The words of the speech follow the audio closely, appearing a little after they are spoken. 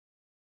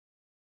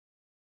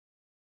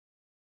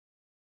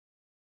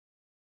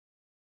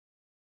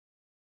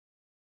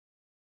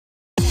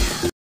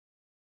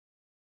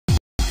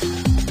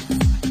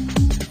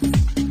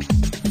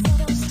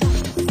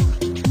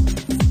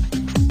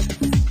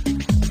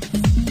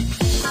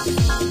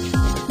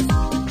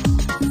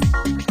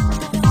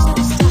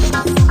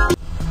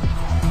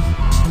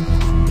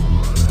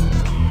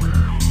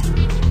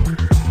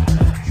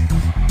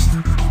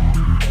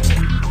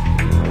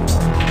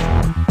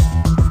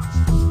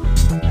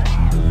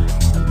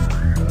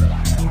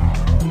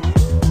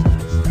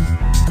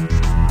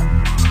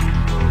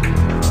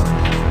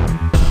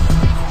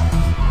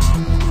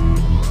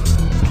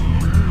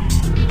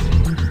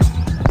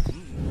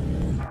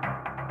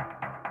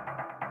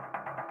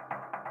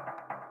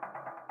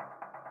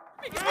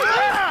Get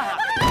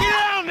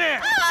down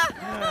there!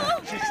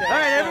 All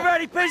right,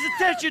 everybody pays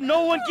attention.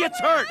 No one gets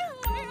hurt.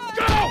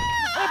 Go!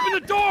 Open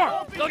the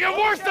door! They'll get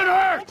worse than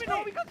hurt!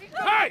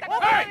 Hey!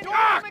 Hey!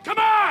 Ah! Come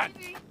on!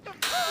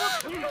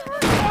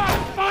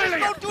 Oh, finally!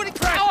 Don't do any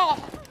crap!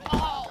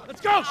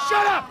 Let's go!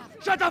 Shut up!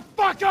 Shut the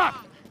fuck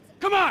up!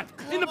 Come on!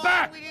 In the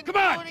back! Come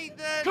on!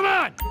 Come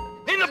on!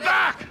 In the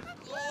back!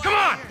 Come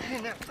on!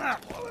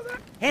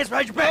 Hands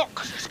behind your back.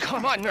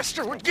 Come on,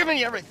 mister. We're giving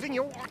you everything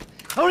you want.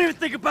 Don't even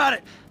think about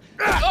it.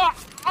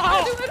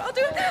 I'll do it, I'll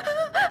do it.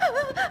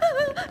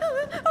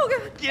 Oh,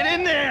 God. Get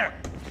in there.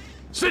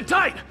 Sit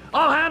tight!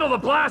 I'll handle the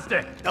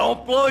plastic!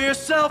 Don't blow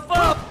yourself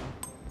up.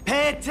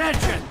 Pay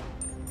attention.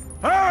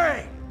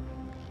 Hurry.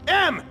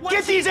 M!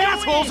 Get these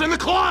assholes in the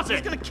closet!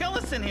 He's gonna kill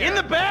us in here. In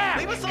the bag!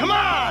 Leave us Come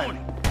alone.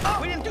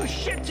 on! We didn't do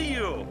shit to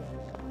you.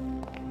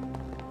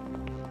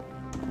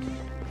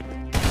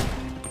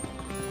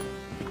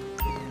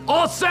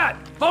 All set!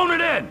 Phone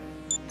it in!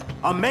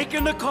 I'm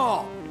making the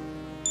call.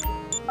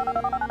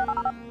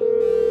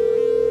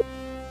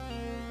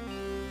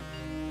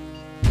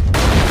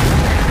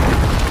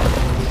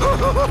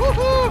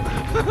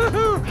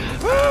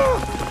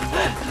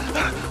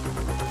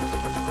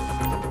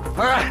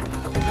 All right,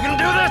 we gonna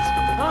do this?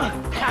 Huh?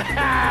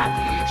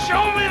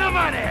 Show me the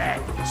money!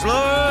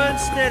 Slow and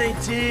steady,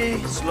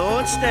 T. Slow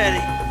and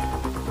steady.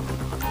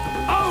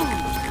 Oh,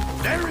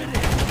 there it is.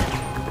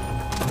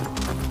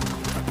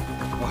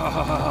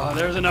 Oh,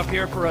 there's enough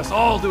here for us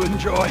all to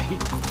enjoy.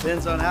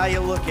 Depends on how you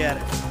look at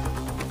it.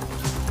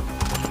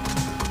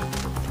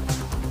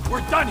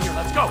 We're done here,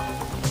 let's go.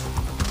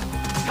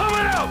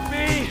 Coming out, B!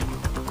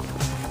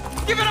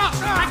 Give it up!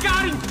 I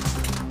got him!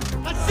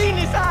 I've seen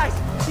his eyes!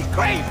 He's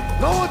crazy!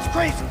 No one's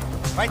crazy.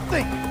 I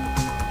think.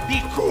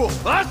 Be cool.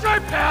 That's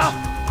right, pal.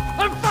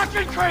 I'm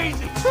fucking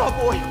crazy. Oh,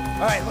 boy.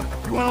 All right, look.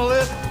 You want to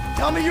live?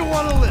 Tell me you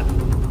want to live.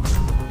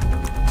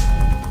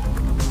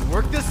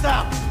 Work this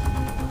out.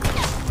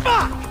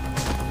 Fuck!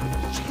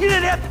 You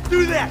didn't have to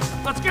do that.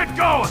 Let's get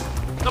going.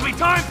 There'll be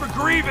time for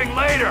grieving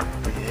later.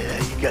 Yeah,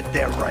 you got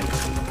that right.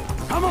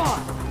 Come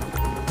on.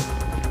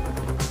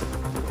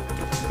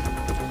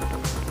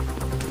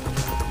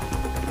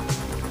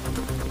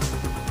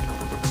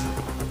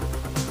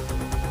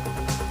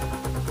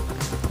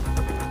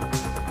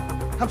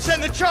 I'm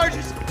setting the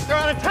charges. They're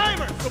on a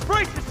timer, so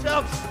brace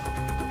yourselves.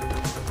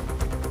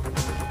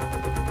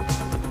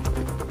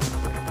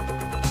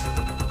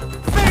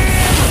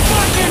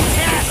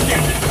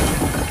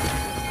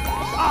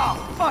 Oh,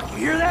 fuck, you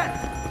hear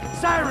that?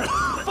 Siren.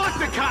 Fuck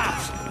the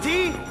cops!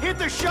 T, hit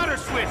the shutter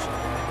switch!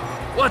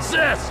 What's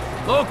this?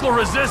 Local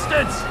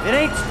resistance? It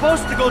ain't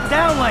supposed to go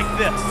down like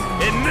this.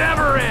 It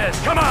never is.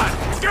 Come on,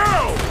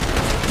 go!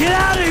 Get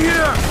out of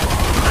here!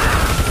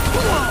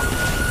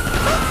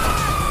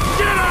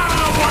 Get out of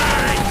the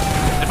way!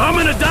 If I'm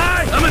gonna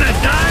die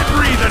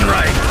breathing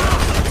right.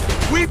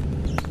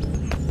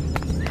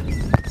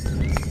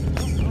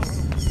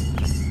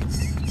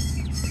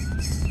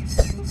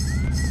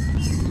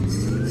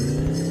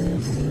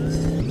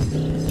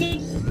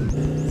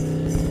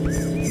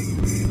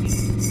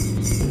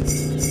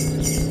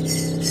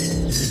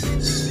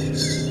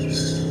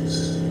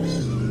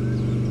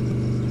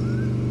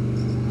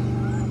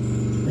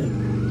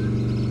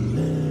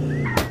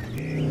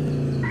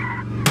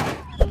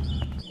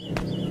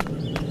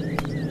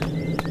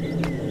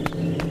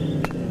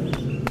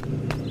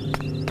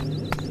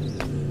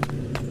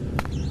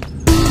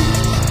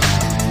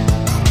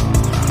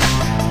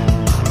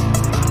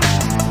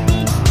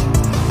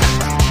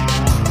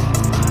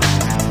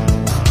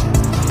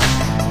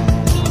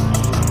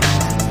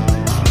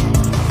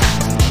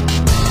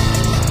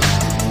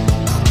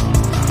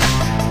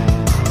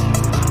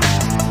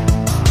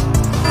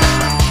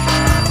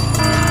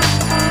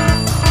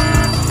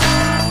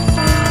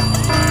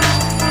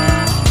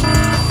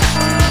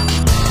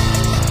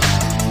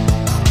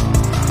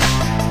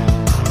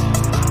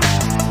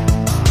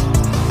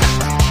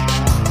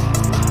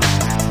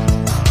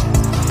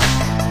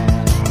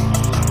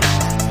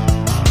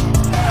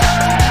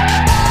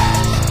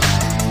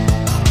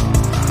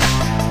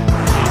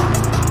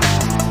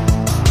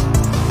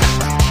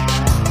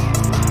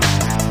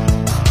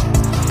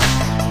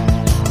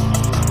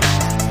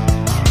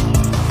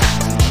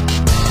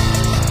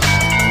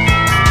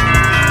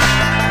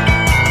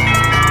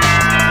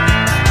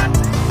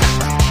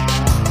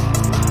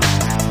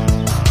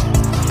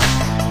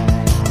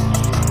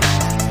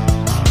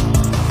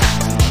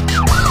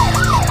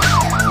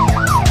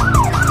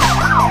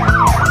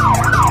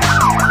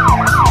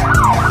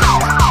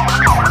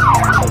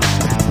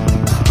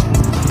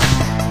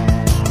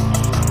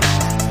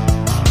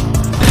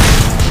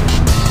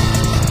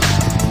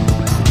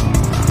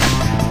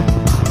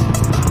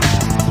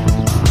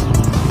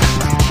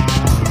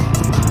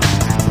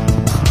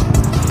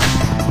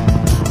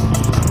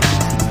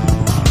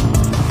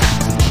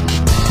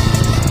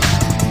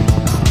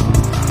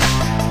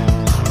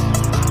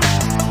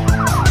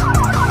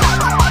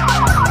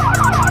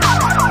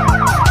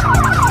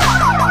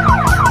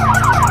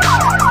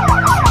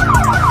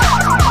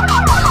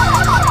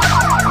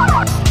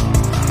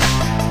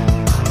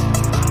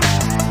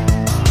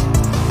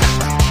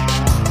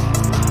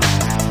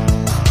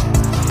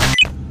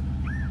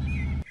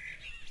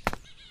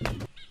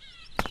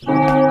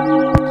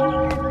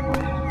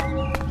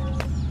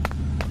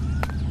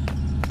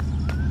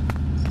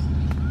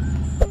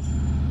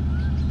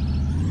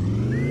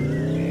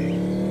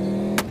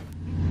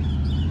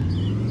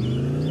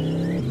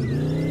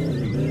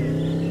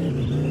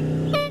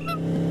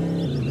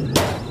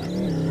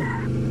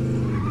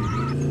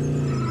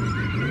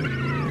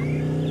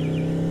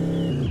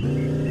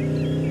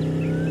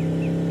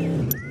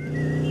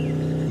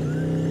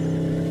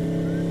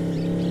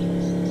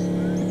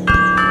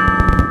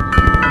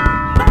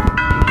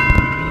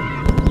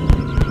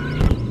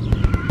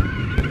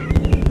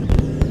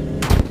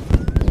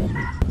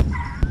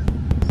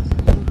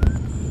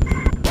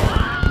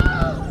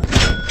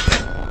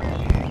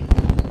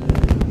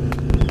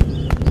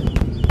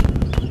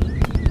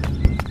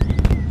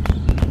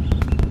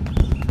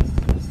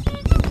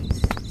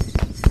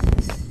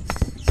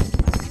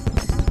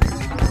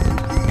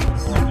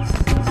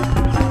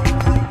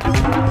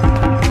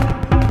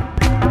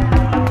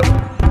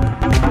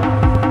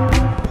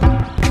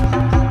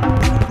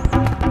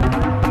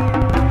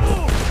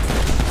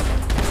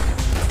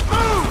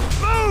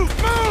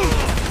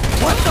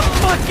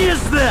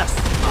 is this?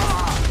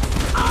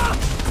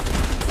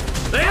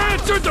 They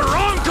answered the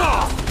wrong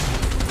call!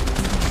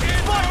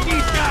 Fuck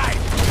these guys!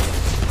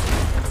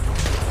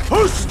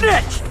 Who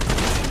snitched?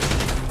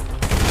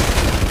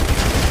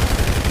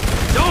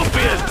 Don't be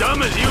as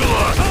dumb as you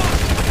look!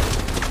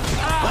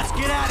 Let's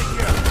get out of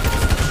here!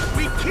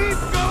 We keep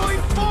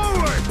going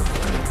forward!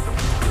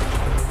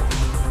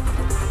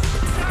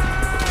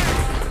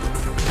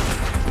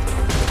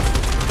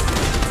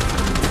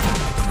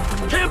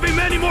 Can't be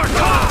many more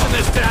cops in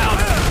this town!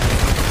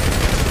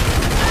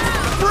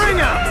 Bring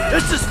him!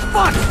 This is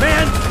fucked,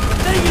 man!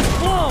 Thing is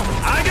blown!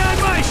 I got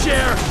my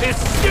share! It's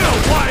still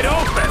wide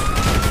open!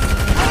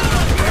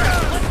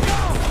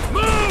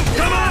 Move!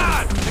 Come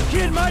on! The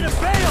kid might have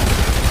failed!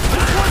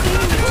 This wasn't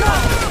in the job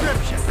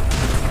description!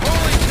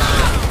 Holy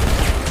cow!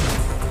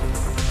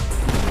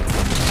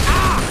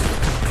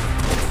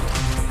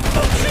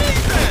 Oh,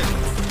 Jesus!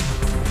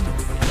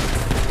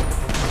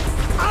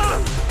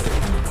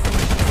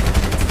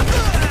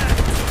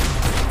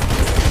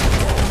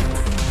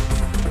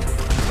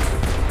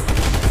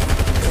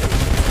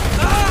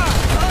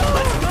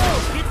 Let's go!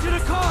 Get to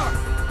the car!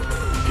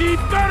 He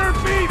better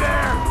be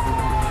there!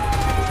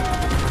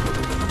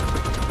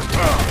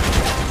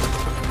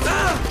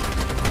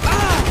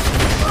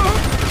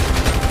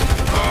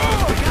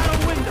 We got a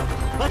window!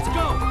 Let's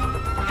go!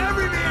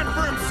 Every man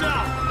for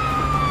himself!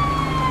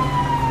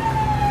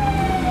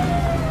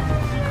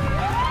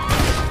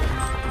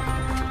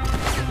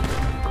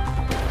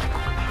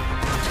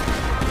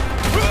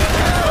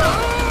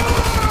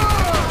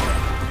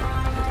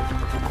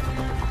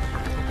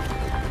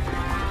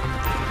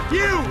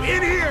 You,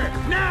 in here,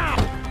 now!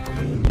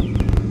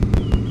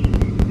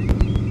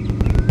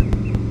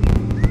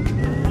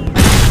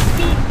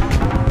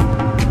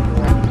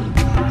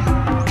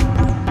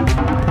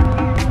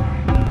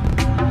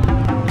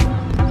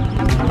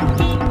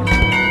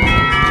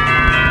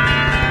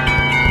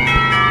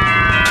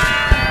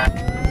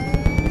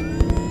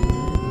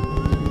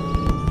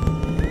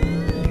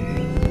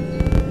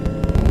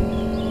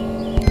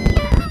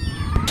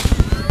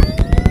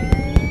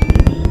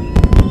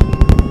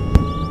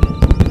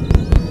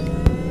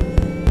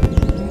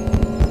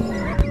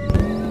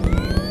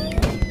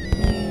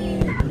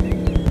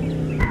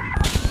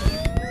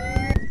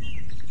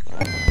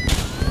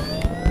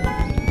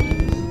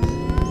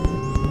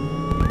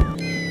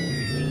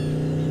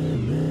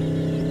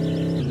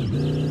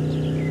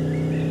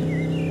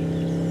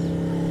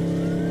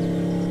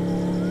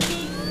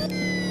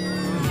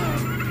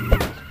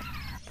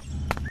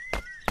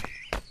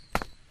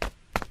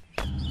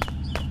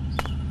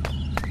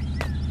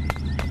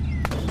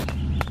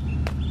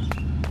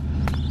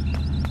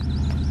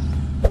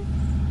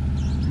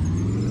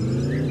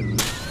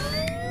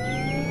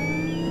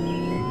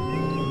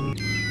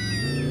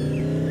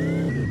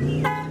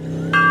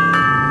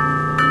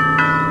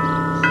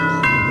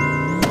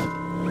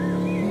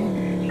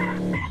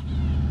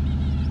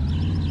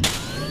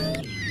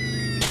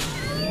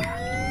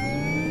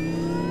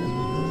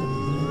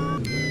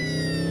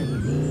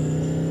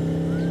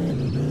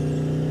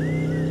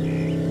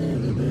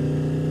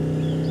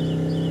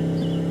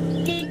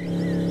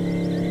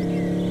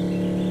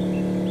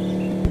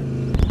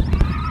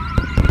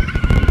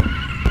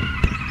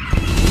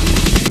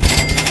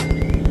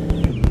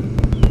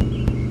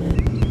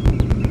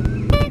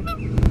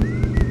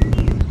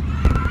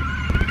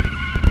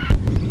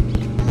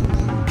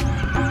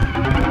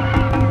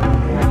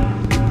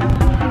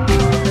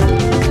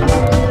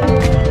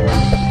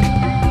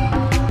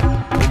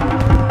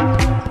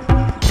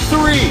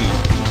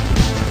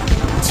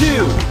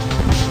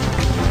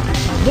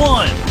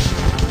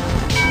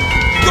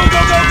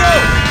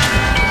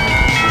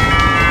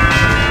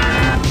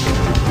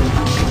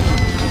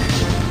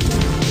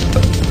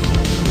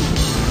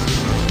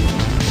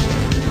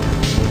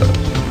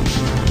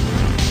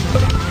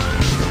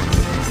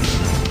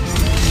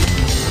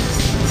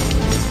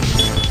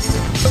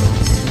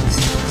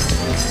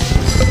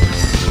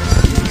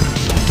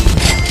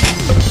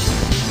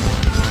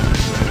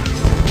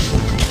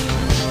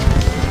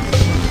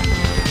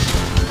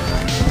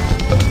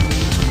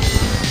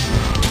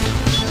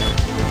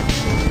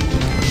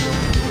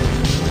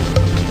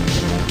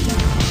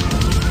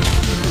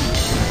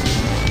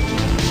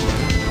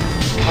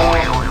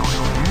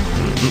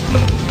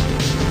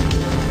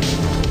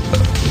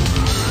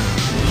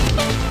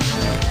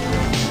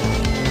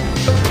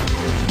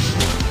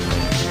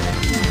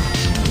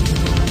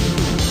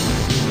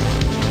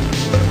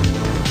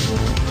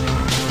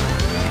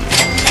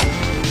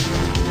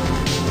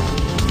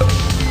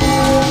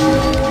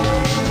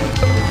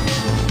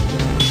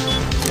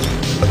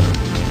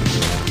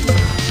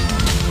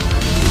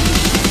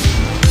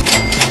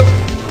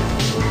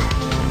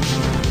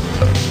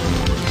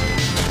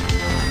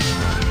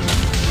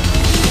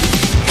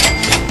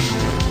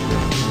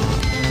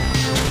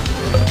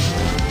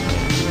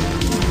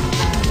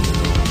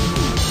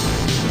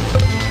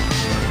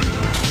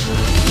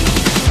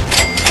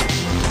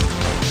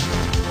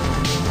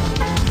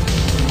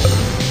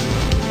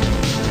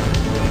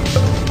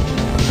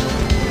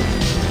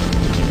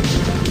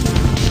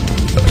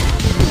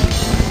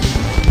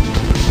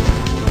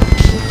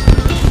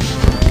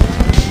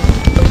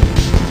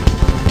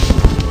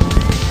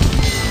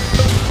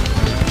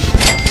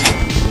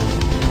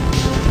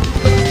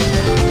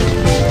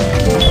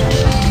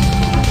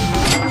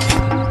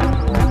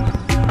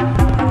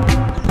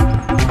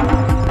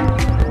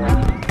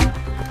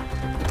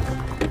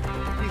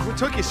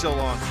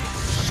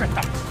 Shut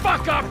the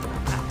fuck up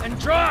and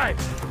drive!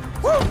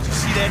 Woo! Did you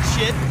see that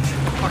shit?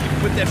 Fucking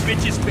put that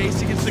bitch's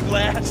face against the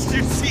glass.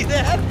 Did you see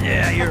that?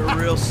 Yeah, you're a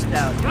real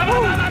stout. Come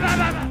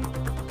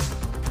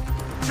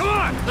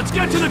on, let's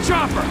get to the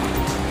chopper!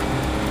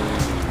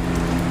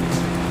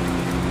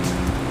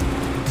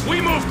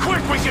 We move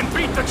quick, we can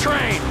beat the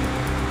train!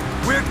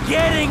 We're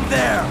getting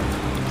there!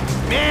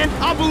 Man,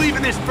 I'll believe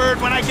in this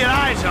bird when I get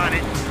eyes on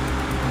it.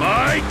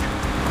 Mike?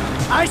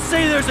 I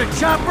say there's a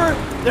chopper,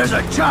 there's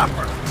a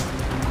chopper.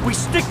 We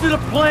stick to the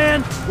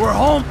plan, we're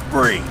home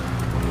free.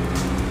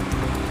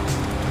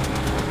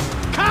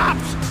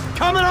 Cops!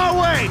 Coming our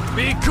way!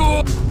 Be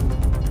cool!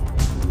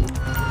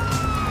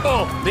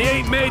 Oh, they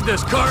ain't made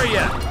this car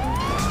yet.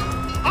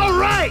 All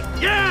right!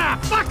 Yeah!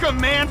 Fuck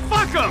 'em, man!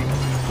 Fuck 'em!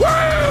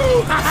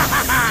 Woo!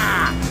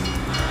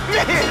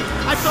 Man,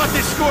 I thought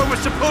this score was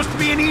supposed to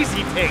be an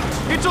easy pick.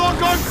 It's all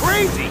gone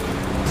crazy.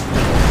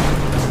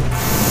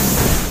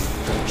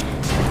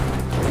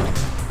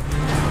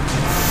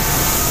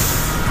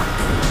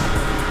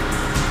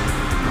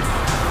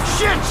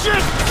 Shit!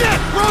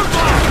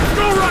 Roadblock!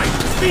 Go right!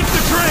 Beat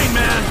the train,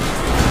 man!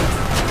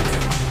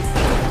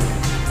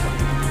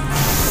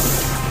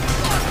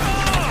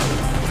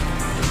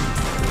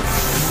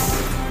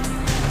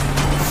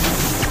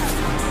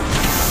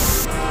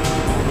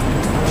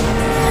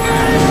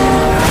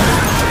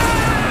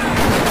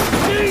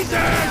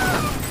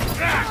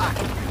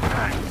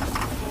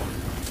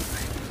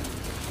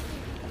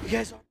 You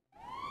guys are...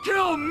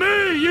 Kill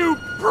me, you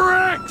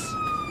pricks!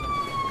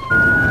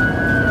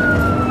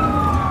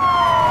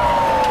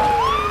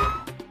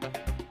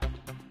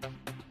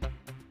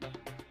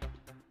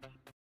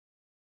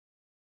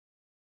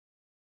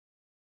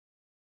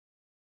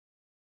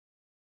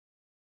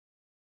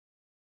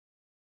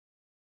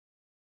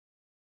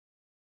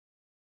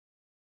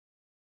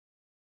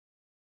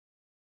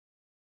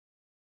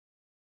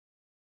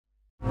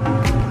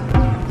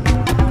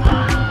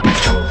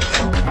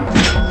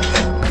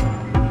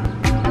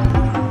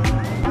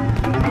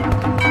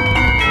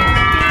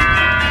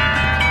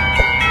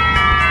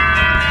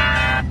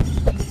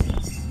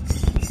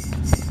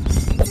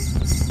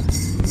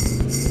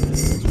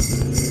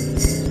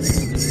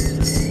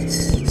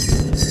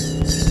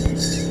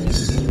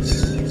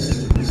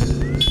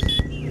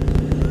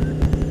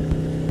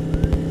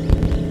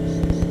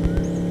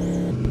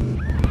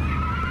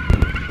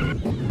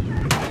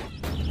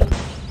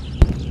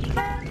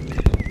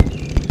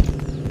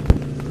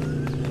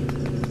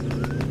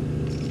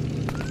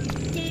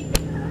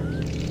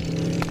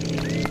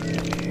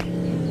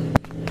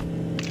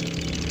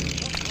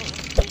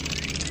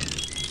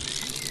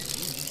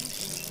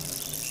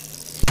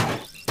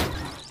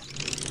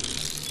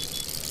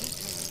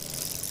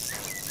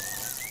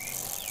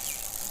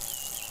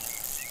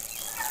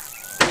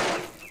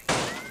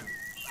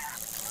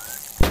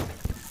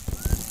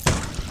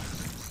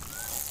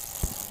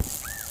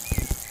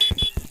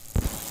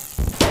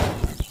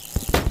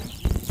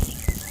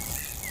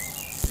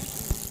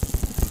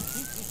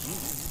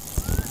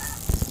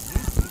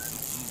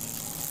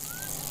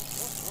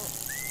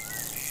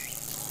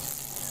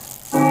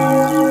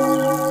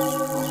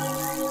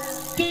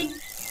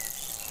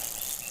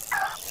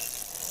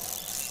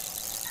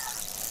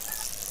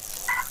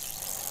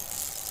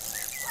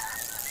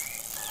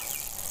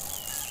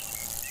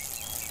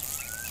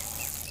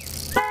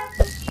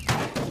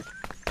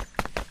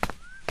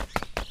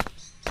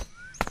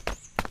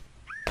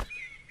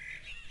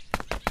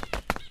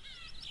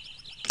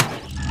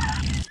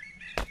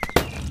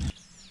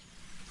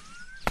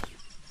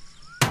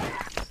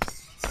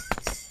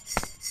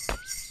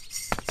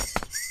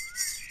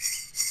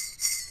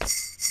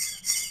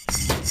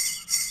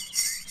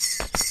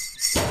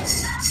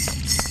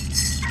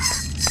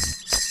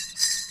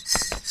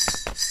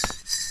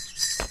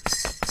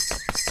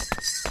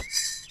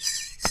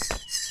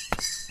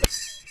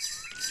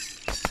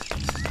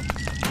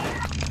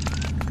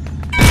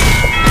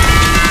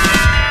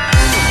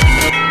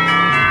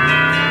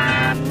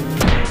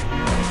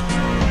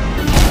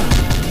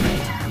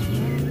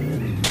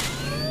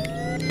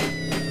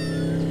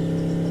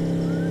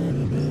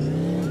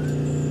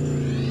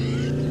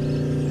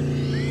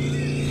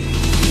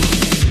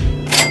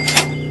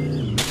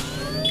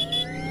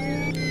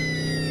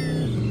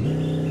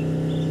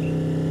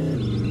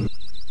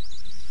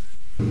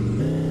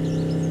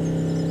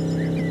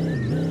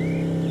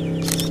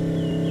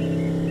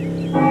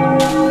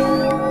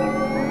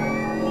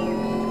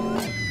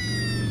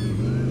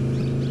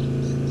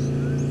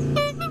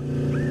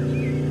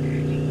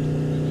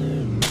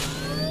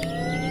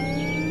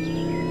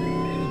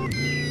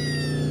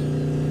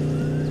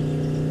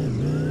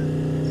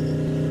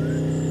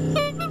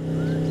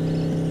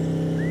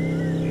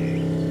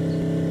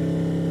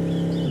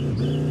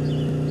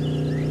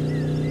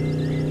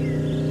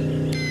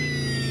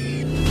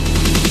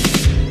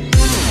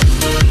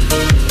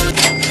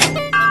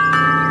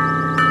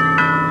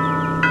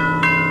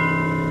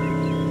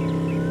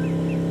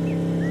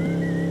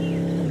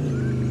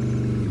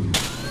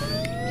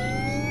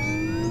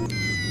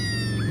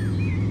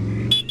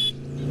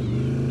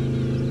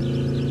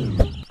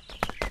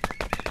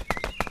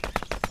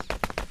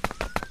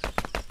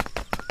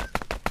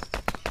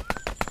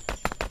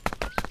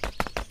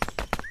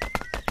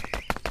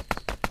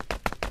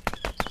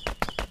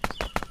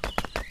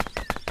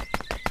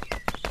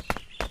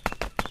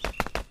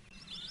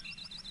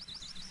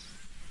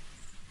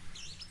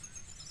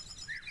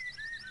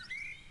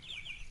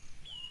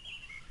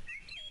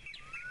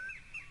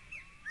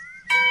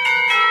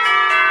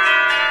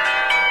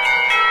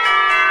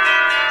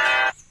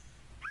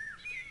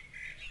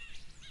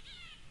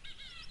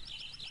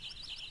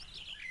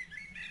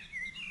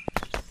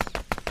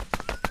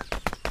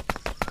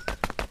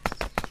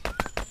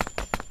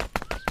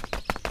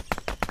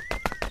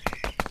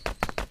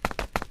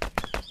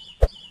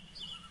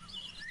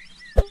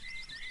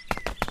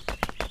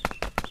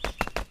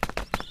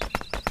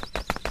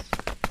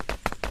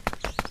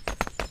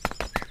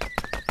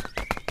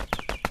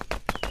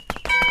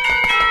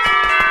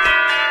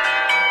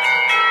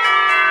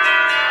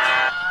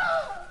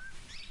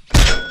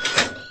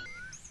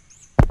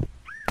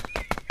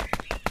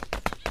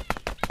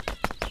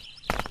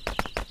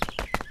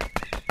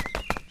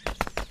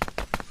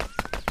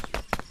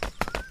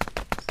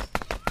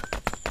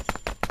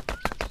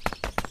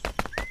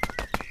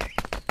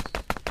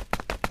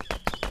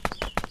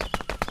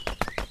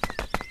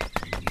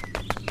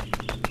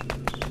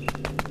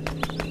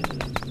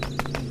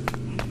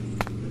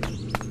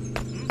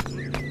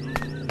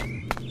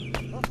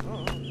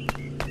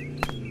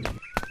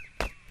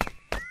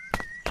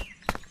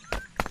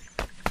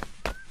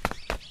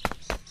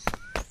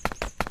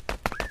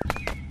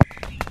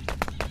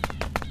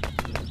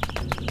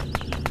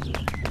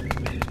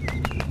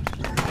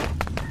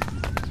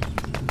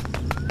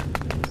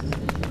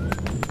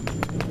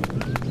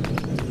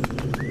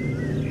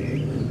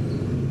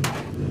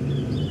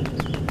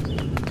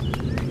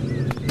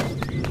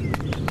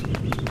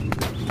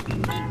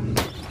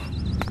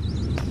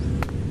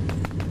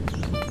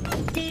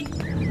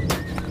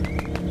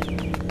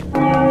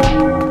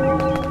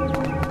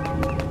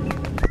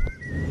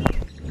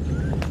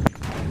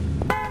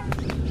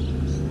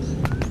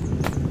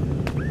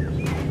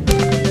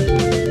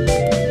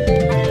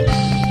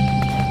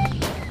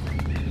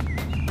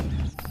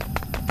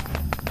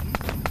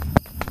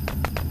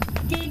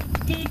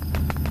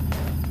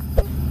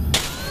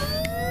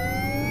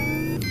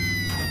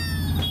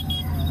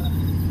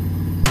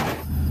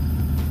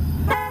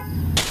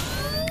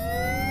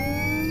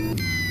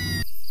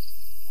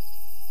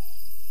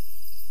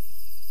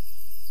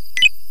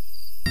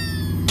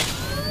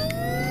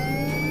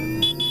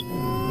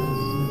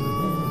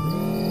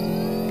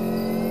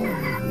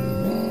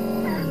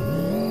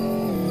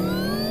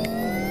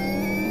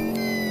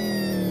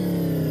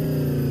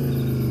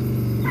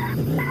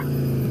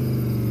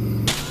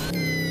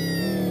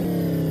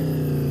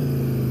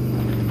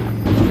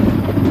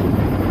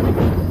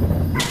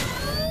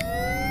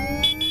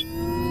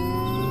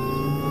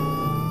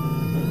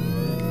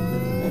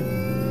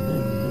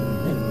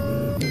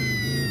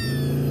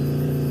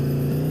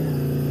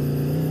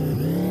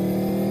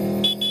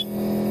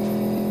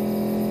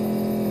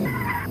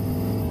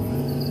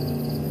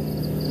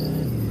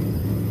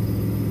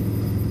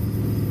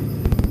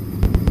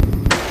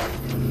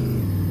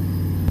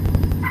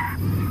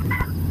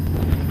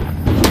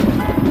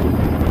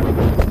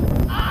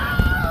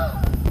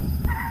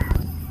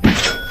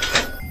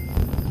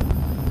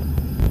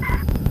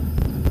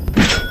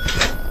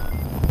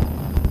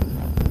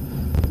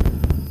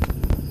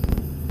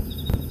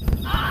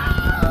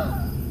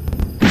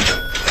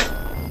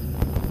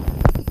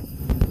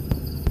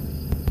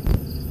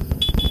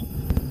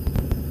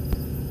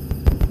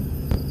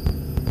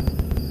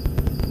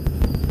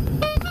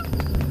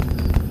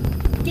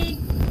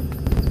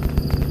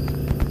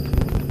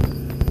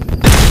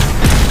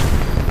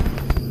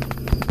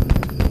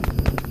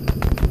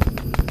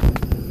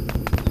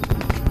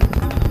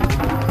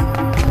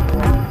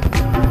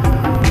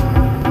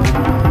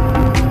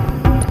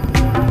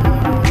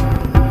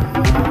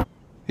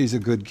 He's a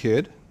good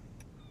kid.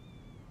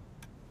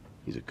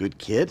 He's a good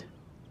kid?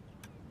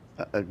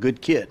 A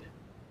good kid?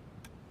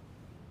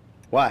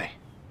 Why?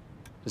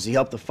 Does he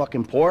help the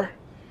fucking poor?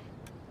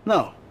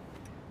 No.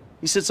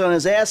 He sits on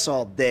his ass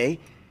all day,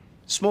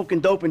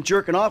 smoking dope and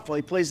jerking off while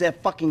he plays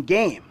that fucking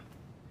game.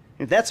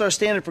 If that's our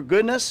standard for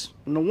goodness,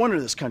 no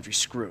wonder this country's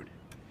screwed.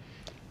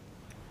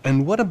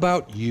 And what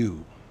about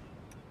you?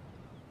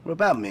 What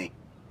about me?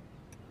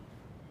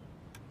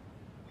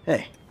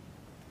 Hey.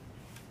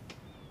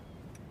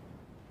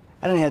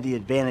 I don't have the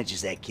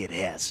advantages that kid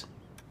has.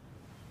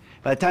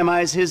 By the time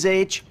I was his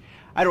age,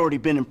 I'd already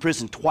been in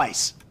prison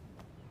twice.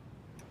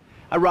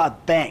 I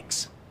robbed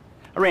banks.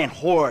 I ran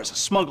whores. I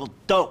smuggled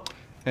dope.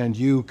 And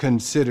you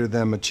consider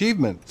them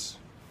achievements?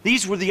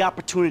 These were the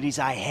opportunities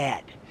I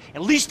had.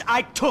 At least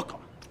I took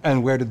them.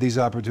 And where did these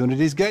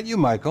opportunities get you,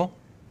 Michael?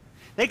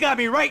 They got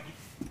me right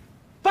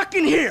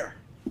fucking here.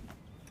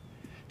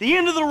 The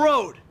end of the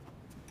road.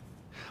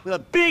 With a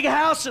big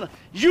house and a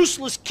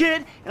useless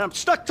kid, and I'm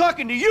stuck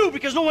talking to you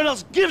because no one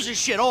else gives a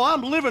shit. Oh,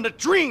 I'm living a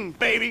dream,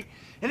 baby.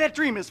 And that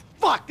dream is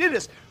fucked. It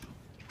is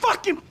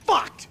fucking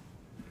fucked.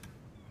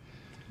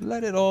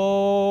 Let it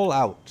all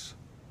out.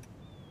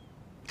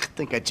 I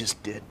think I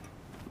just did.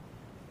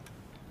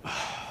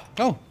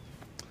 Oh.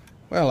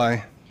 Well,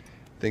 I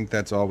think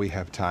that's all we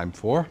have time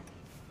for.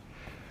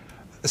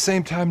 The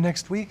same time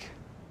next week?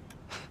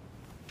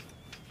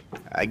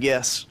 I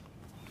guess.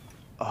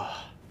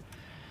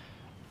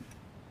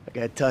 I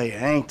gotta tell you,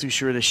 I ain't too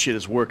sure this shit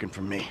is working for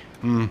me.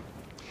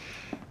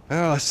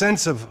 Well, a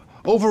sense of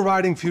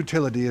overriding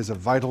futility is a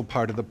vital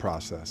part of the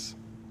process.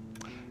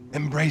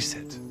 Embrace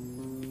it.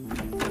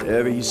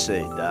 Whatever you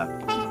say, Doc.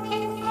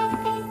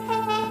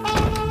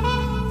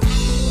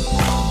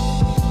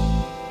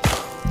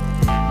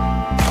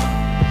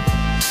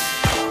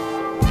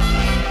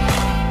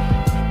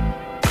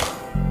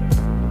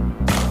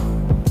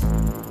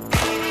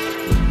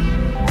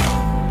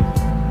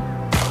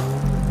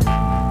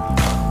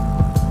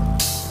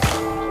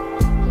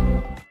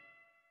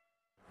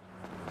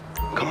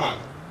 Come on.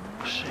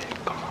 Shit,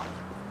 come on.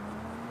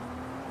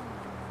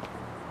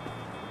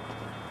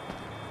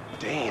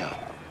 Damn,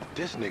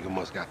 this nigga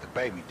must got the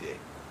baby dick.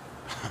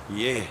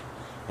 Yeah,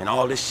 and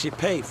all this shit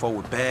paid for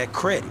with bad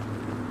credit.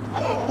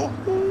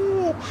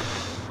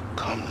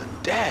 Come to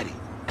daddy.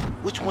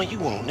 Which one you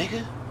want,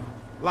 nigga?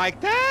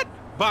 Like that?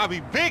 Bobby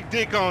big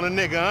dick on a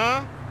nigga,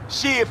 huh?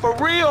 Shit, for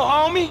real,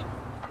 homie.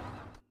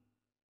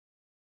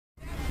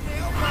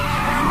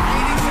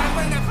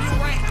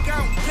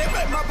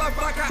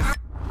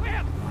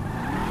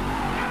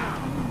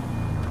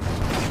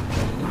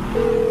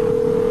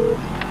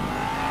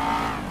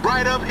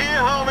 Right up here,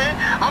 homie.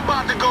 I'm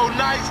about to go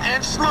nice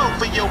and slow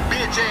for your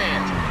bitch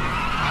ass.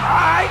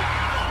 Alright.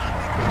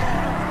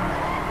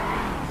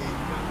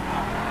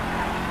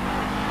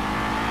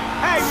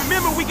 Hey,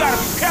 remember we gotta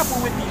be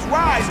careful with these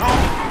rides,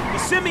 homie. The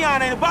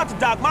Simeon ain't about to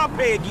dock my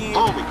pay again.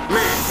 Homie,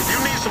 man, if you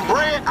need some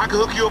bread, I can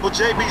hook you up with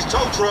JB's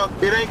tow truck.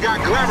 It ain't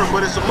got glamour,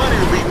 but it's some money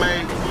to be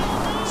made.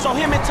 So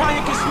him and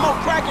Tanya can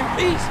smoke crack in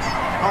peace?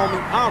 Homie,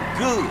 I'm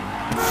good.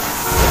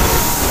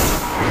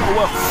 Oh,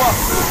 well, fuck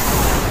you.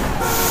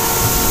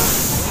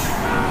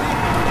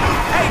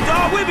 Hey,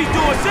 dawg, we be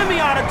doing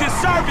Simeon a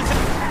disservice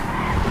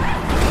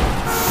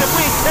if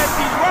we ain't test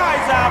these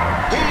rides out.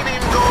 He ain't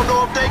even gonna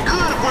know if they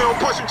good if we don't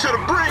push him to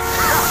the brink.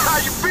 How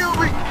you feel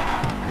me?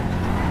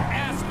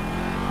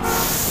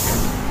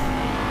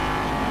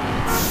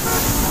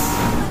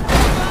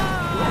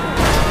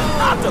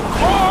 Out the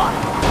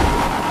car!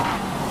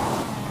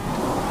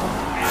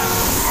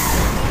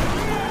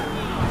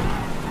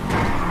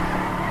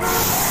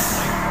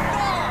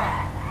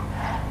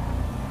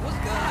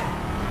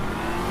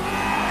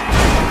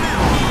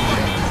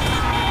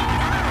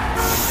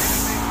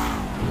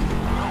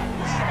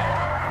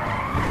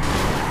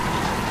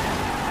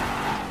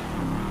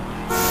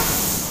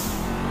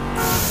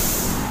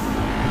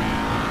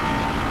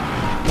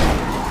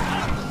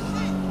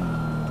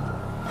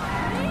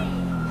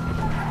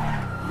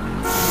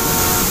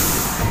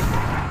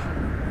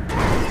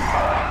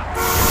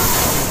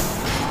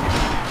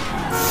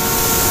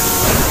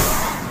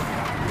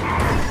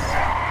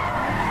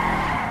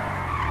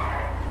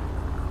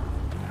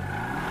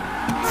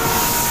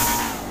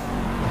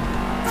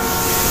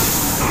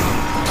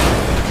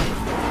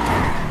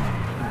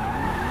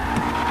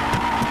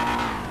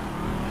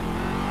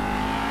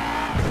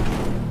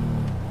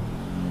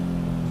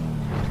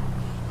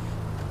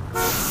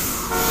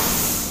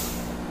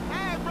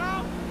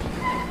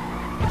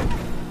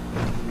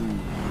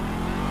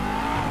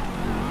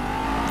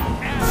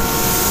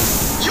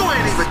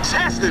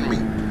 Testing me.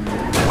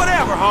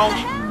 Whatever,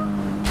 homie.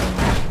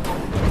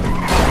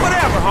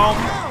 Whatever,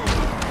 homie.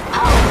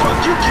 How the fuck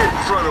you get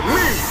in front of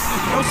me?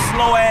 Your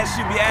slow ass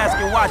should be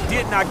asking why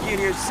didn't I get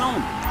here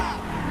sooner?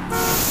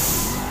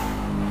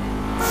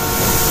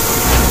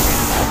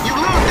 You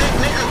little dick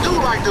niggas do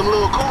like them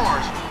little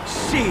cars.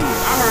 Shit,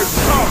 I heard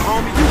you talk,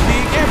 homie. You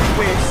dig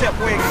everywhere except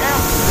where it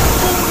counts.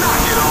 Ooh,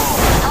 knock it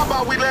off. How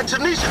about we let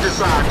Tanisha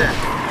decide that?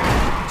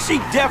 She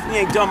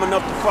definitely ain't dumb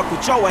enough to fuck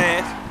with your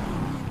ass.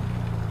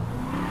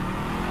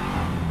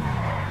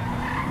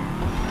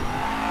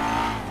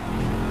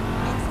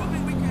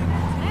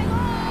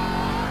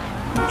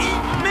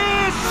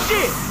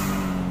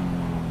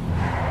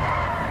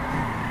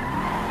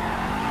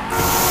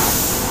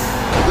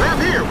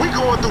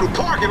 going through the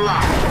parking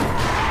lot.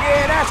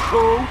 Yeah, that's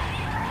cool.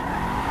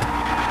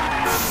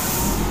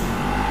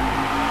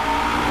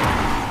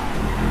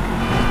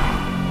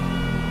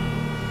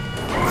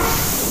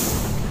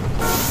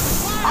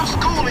 I'm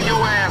schooling your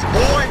ass,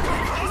 boy.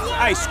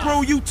 Hey,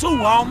 screw you too,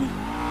 homie.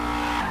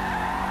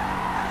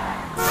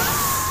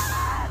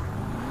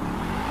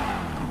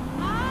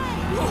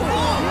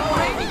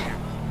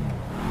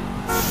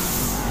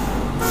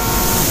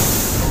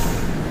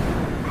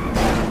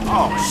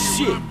 Oh,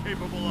 shit.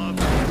 Capable of.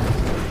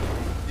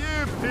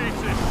 You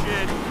piece of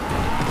shit.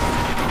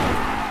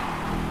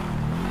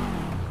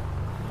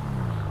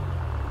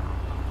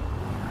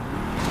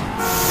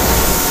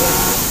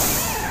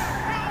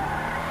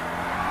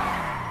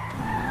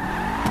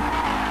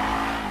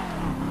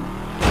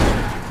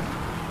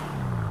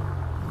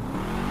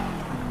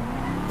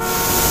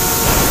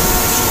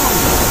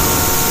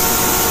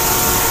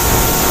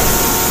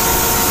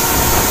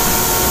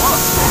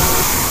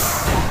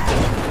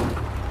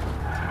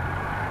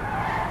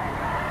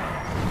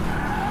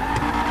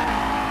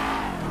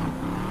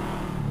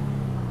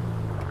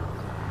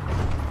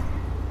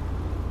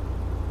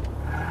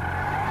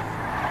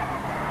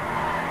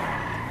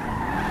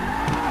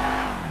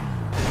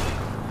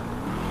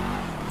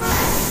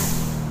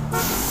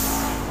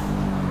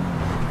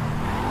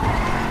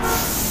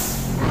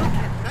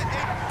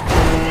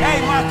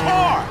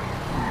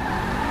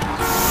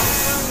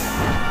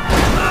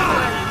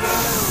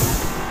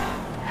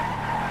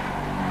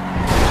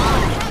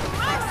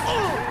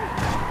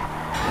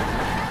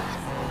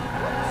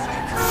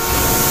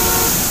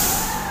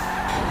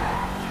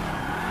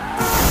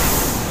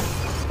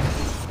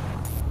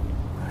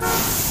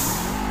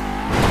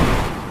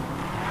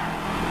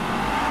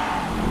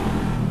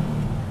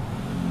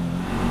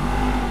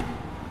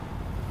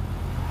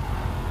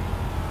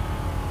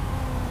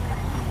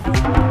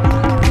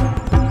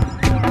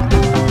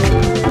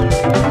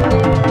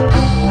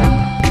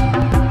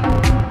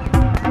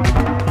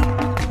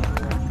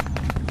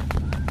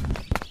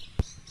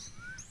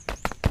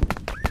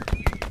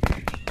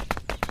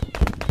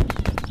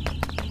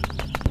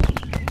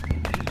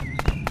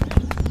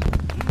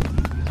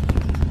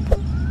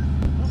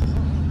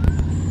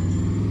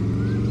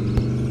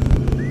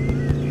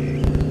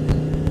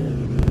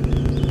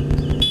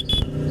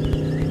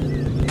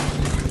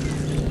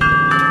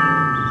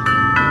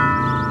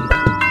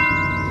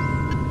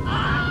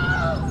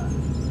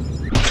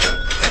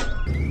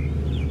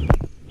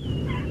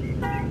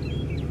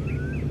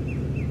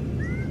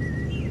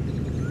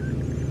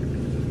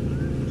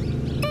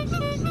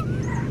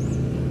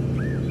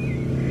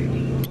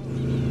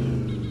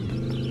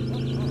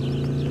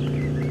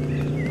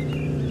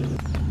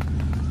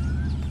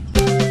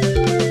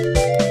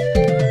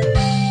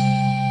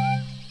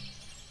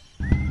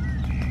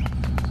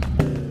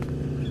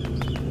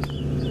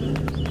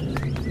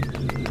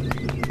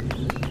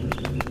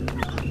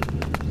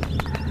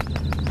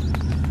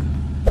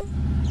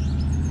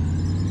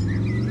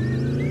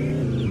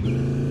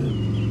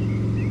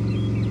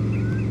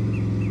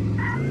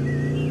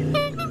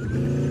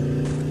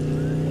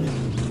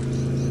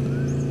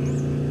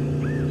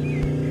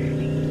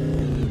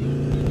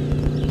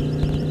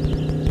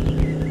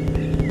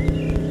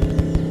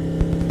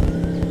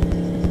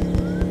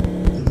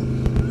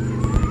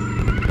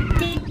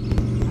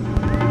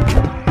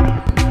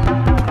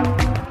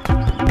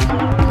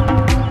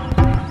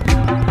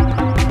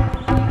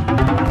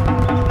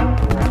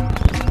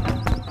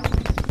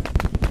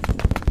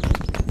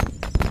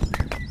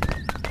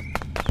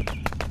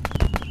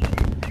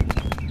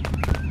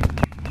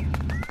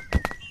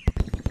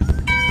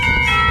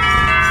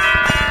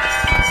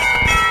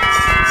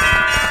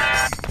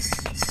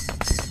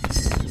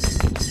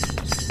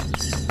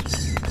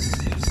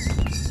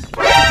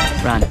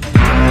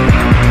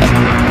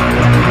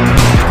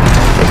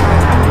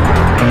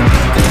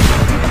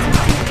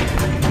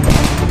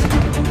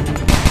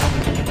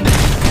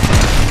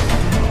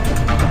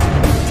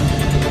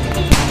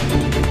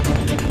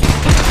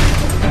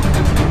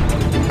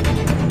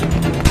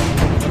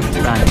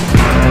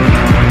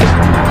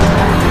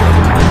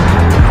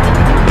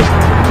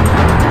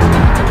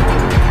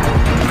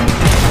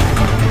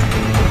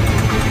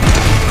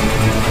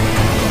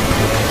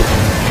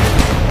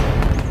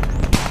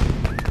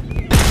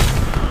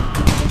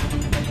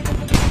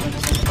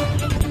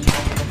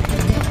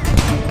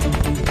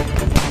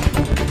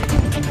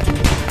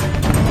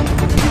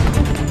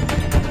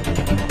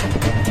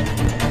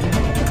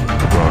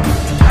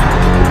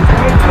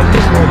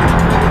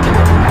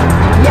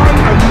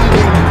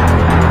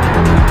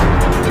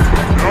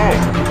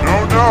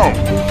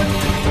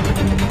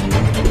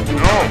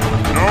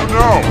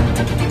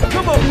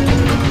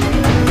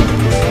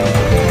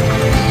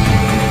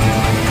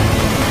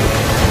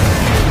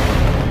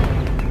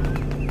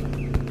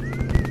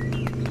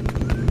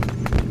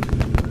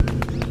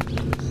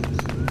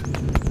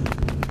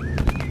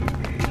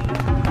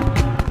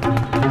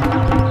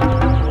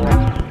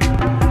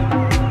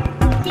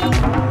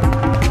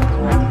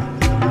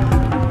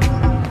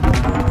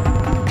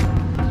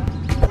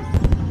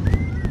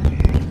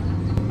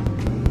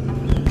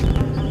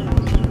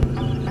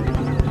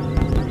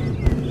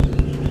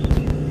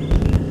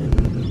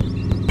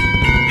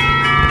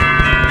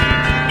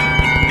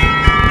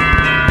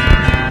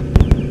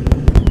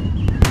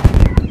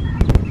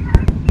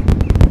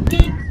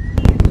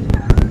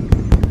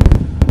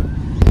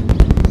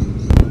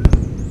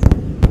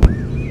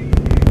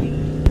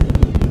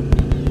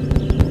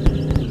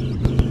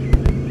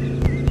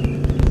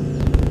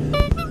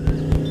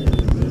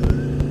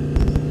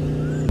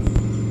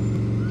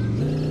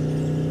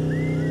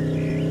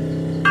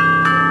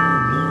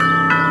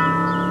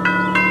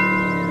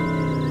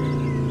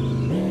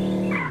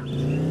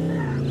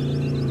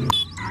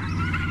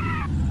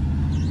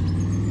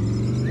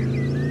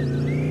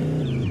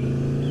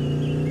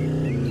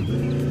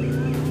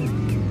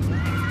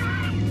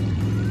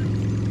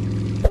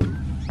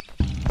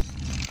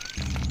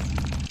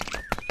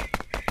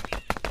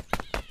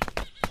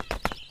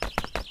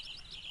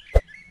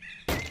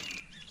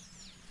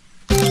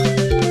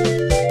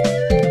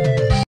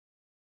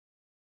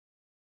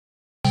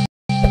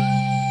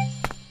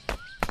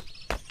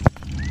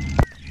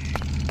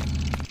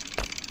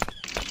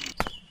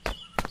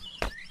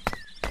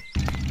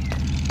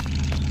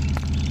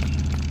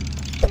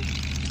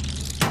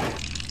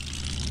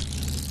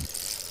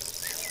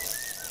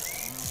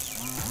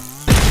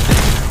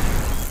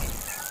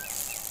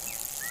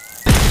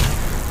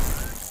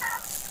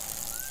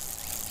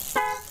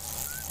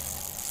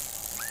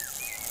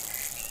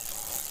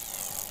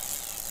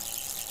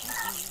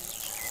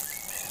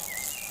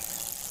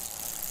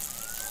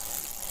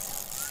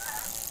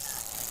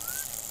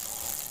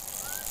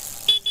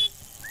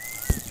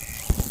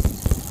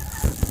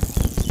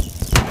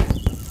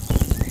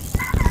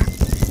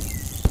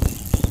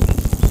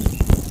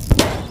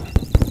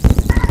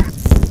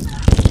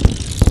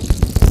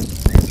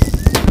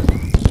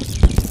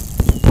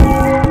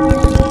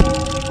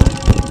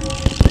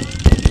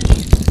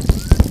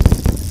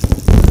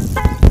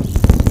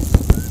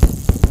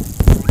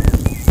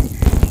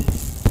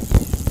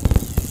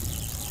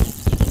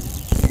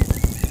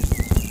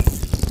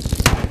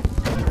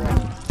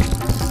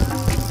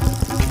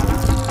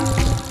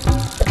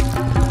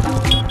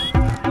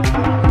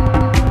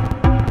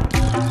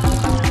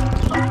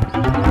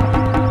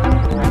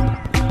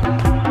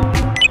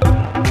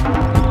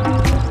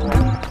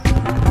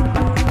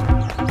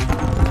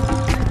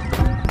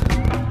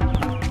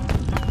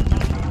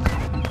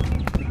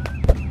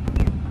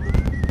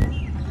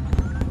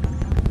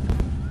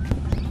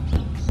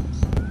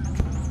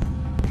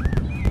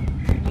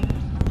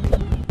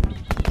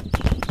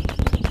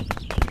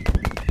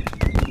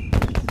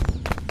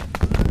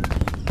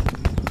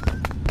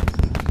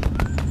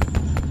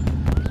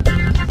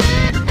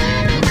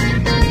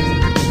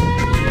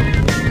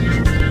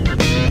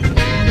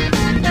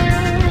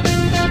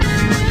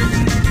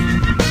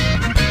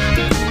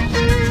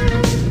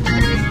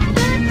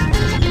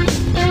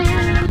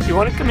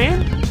 want to come in?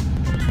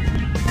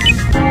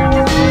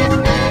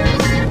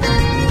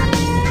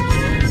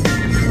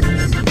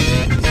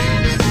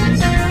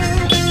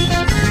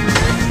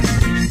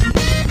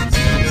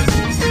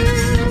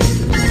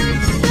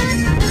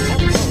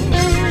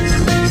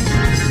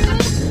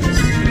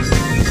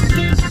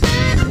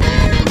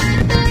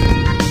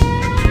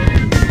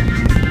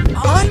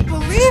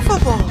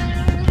 Unbelievable!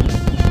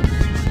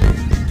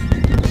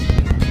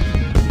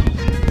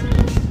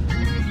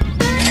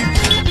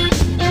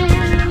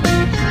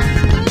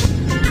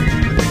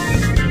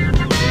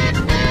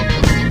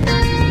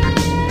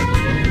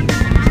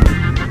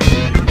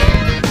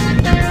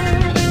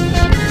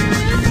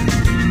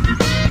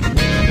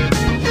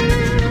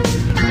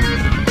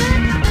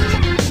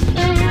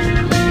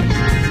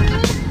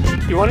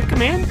 You want to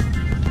come in?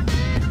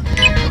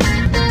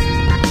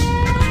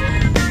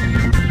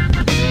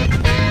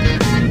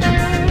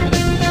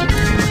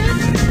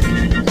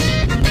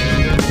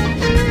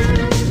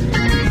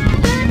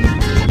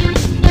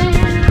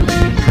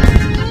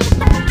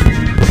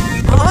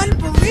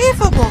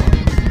 Unbelievable!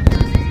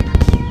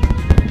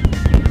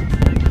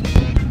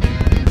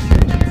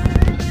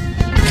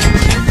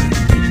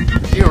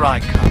 Here I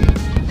come.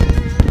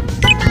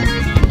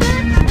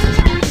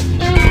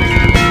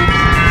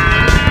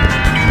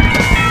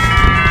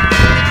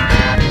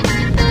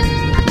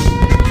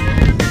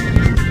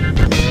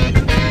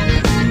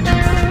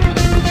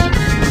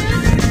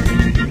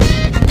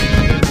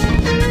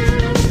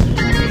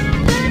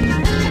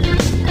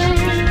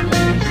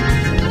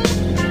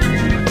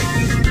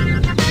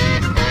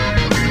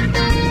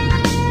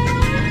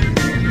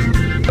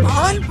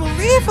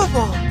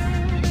 Unbelievable!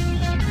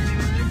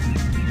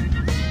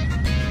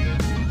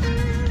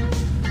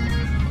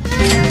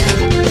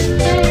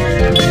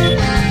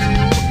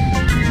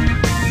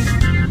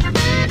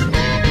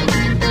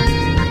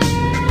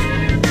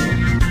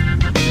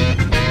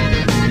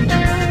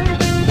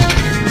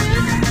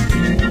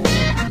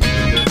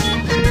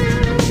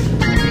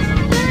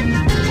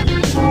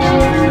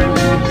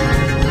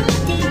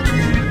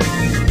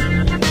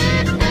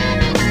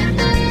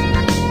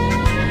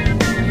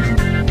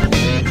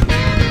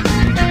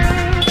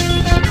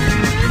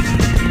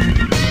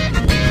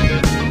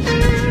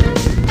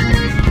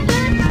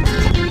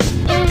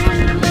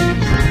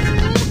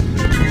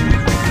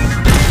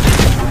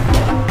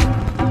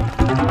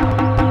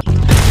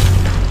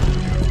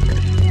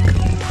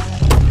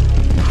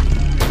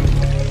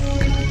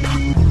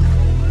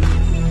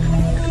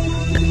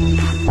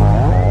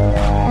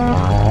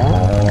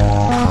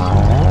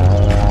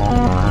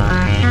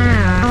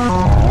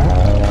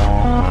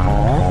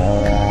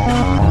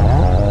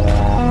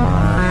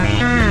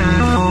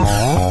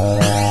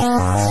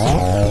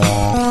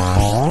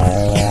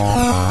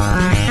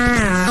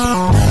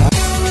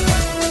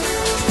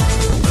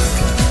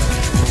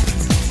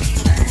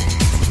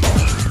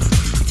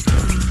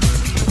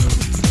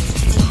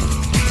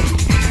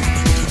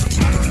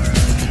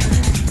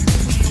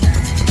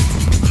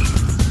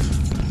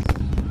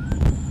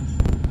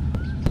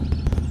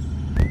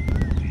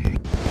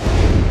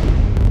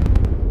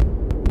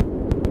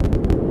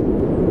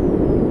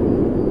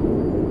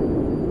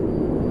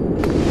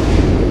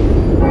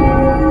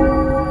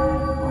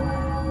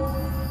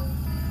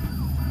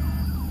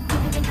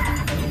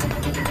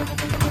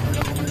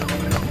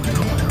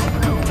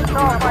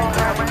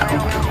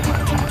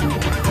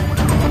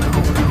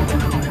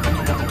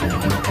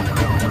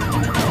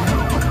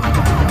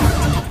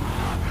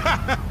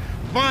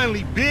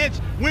 Finally, bitch!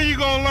 When you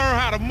gonna learn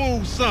how to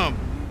move something?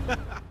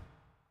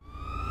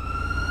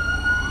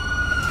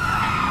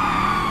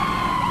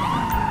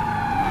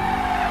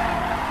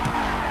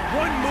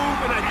 One move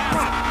and I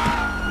drop.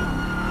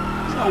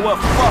 You know what?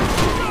 Fuck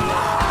you.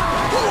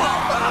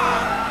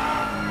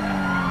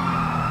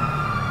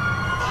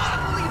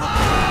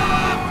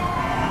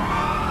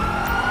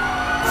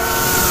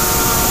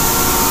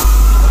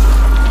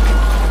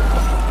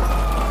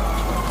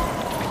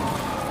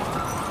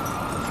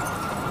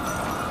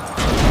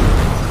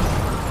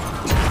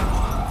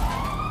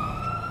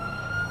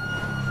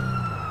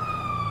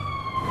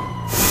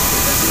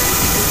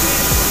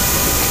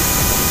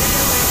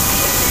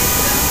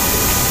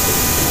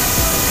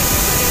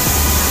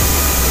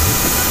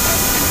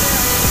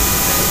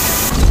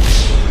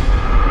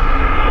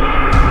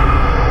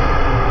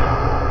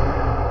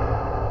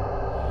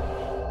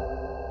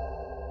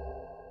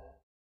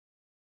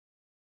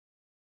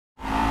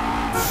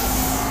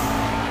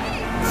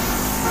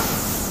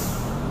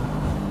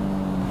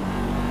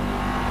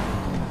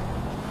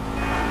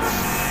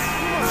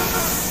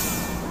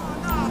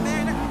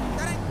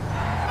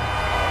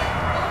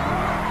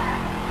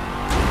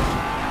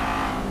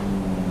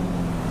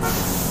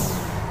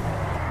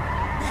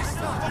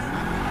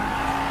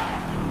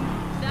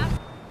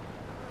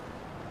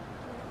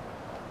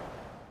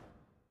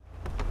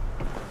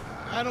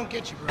 I don't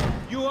get you, bro.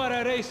 You are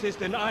a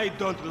racist and I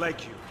don't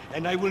like you.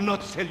 And I will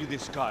not sell you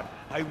this car.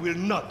 I will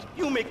not.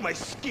 You make my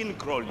skin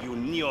crawl, you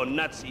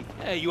neo-Nazi.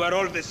 Hey, you are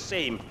all the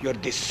same. You're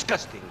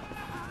disgusting.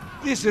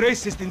 This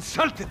racist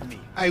insulted me.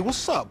 Hey,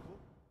 what's up?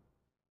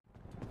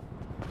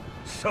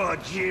 So,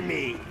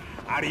 Jimmy,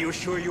 are you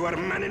sure you are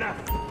man enough?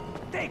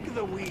 Take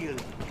the wheel.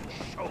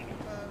 Show me.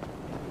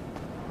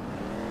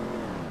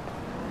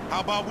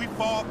 How about we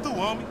fall through,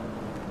 homie?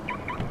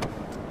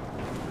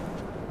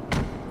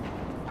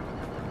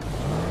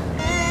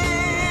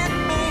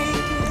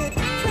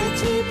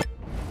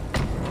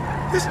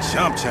 This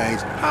chump change,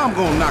 how I'm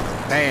gonna knock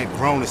a bad,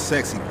 grown and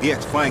sexy bitch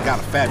if I ain't got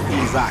a fat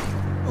Miyazaki?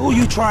 Who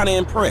you trying to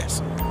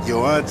impress?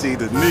 Your auntie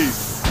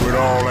Denise, with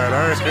all that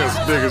ass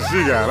nigga,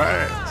 she got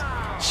ass.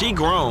 She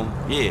grown,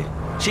 yeah.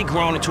 She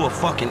grown into a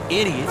fucking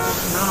idiot.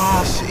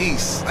 No,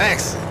 she's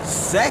sexy.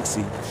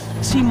 Sexy?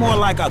 She more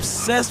like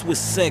obsessed with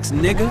sex,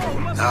 nigga.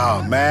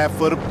 Oh, mad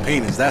for the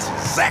penis. That's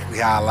exactly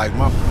how I like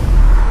my...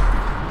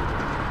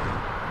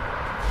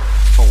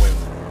 Oh,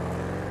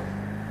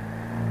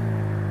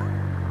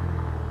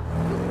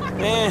 wait.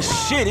 Man,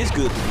 shit, it's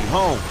good to be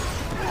home.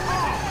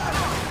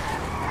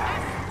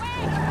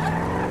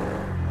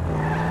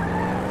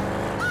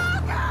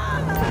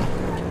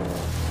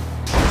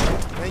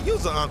 Man,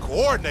 you's an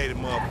uncoordinated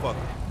motherfucker.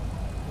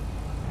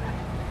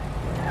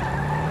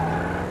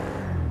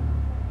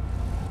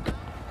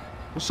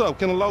 What's up?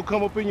 Can a low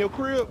come up in your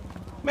crib?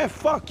 Man,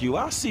 fuck you.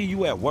 I'll see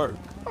you at work.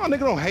 Oh, nigga,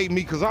 don't hate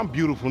me because I'm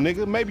beautiful,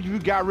 nigga. Maybe if you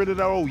got rid of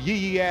that old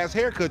yee-yee-ass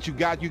haircut you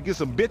got, you get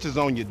some bitches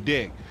on your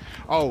dick.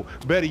 Oh,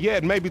 better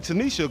yet, maybe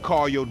Tanisha will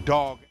call your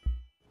dog.